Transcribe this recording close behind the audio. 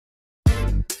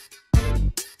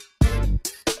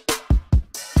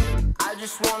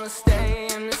just wanna stay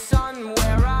in the sun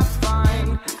where I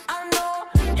find. I know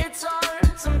it's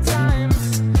hard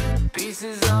sometimes.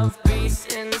 Pieces of peace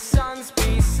in the sun's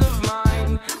peace of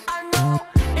mind. I know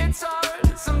it's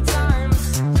hard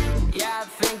sometimes. Yeah, I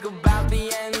think about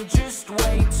the end just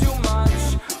way too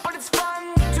much. But it's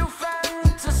fun to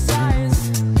fantasize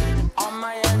on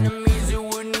my enemies who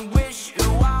wouldn't wish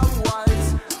who I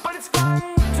was. But it's fun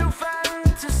to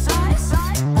fantasize.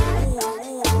 Oh,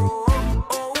 oh, oh,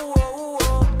 oh, oh,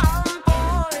 oh. I'm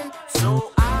falling,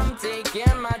 so I'm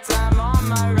taking my time on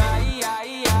my ride.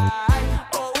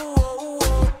 Oh, oh,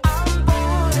 oh, I'm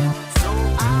falling, so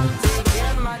I'm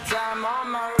taking my time on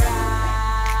my ride.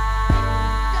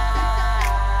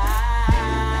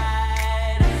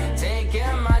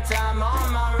 Taking my time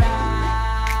on my ride.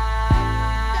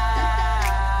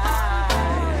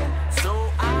 So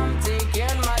I'm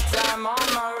taking my time on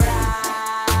my ride.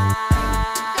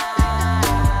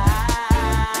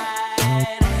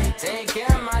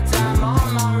 Taking my time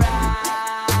on my ride.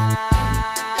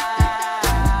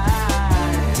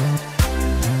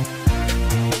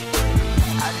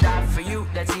 I die for you,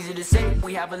 that's easy to say.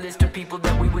 We have a list of people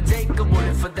that we would take. A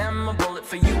bullet for them, a bullet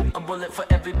for you, a bullet for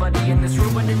everybody in this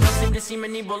room. But it don't seem to see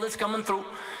many bullets coming through.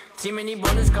 See many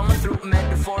bullets coming through.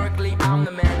 Metaphorically, I'm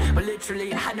the man, but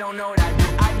literally, I don't know what I do.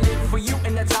 I live for you,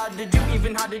 and that's hard to do.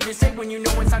 Even harder to say when you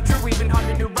know it's not true. Even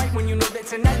harder to write when you know that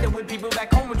tonight there were people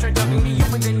back home who tried talking to you,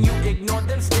 but then you ignore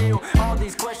them still. All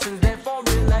these questions, they're for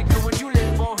real. Like, who would you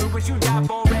live for? Who would you die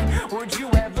for? And would you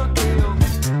ever kill?